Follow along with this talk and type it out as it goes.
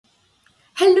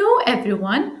Hello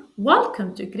everyone,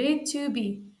 welcome to Grade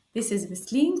 2B. This is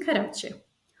Miss Leen Karadsheh.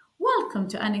 Welcome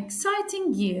to an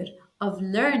exciting year of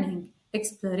learning,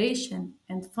 exploration,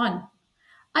 and fun.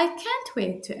 I can't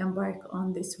wait to embark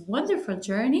on this wonderful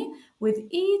journey with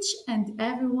each and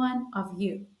every one of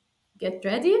you. Get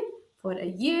ready for a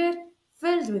year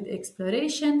filled with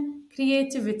exploration,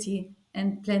 creativity,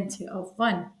 and plenty of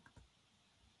fun.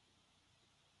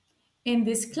 In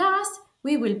this class,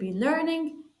 we will be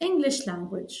learning English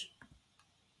language.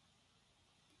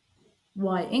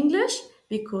 Why English?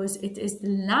 Because it is the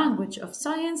language of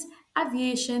science,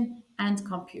 aviation, and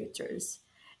computers.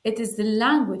 It is the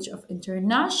language of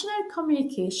international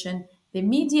communication, the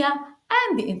media,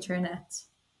 and the internet.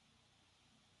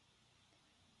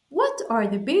 What are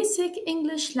the basic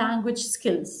English language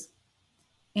skills?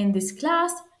 In this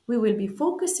class, we will be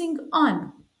focusing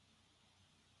on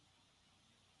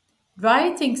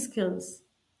writing skills,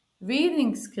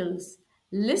 reading skills,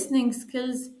 listening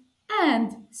skills,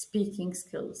 and speaking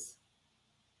skills.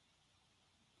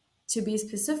 To be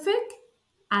specific,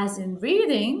 as in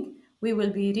reading, we will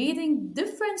be reading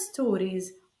different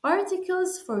stories,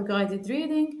 articles for guided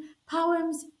reading,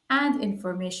 poems, and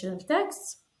informational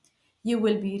texts. You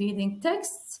will be reading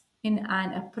texts in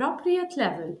an appropriate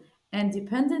level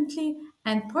independently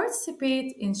and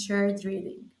participate in shared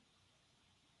reading.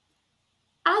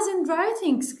 As in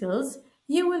writing skills,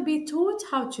 you will be taught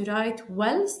how to write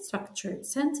well structured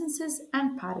sentences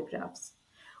and paragraphs.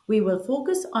 We will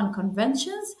focus on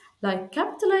conventions like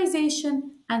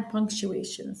capitalization and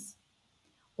punctuations.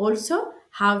 Also,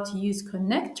 how to use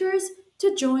connectors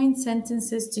to join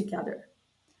sentences together.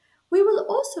 We will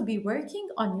also be working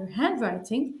on your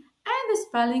handwriting and the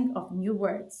spelling of new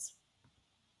words.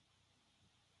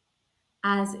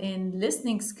 As in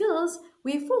listening skills,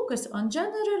 we focus on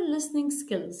general listening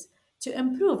skills to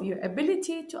improve your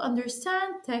ability to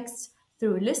understand texts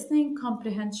through listening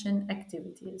comprehension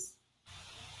activities.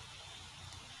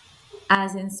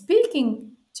 As in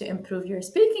speaking, to improve your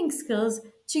speaking skills,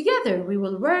 together we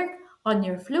will work on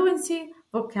your fluency,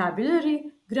 vocabulary,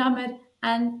 grammar,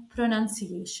 and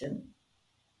pronunciation.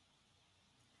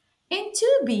 In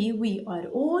 2B, we are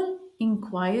all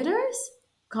inquirers,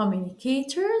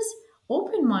 communicators,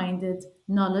 open minded,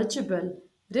 knowledgeable,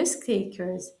 risk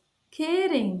takers,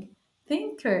 caring,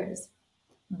 thinkers,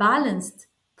 balanced,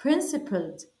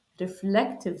 principled,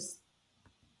 reflectives.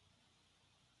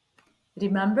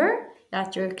 Remember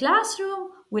that your classroom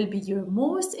will be your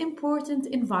most important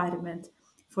environment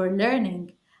for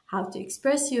learning how to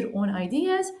express your own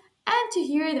ideas and to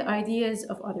hear the ideas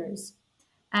of others.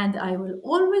 And I will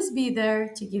always be there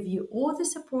to give you all the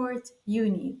support you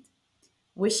need.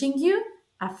 Wishing you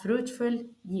a fruitful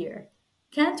year.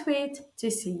 Can't wait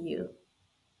to see you.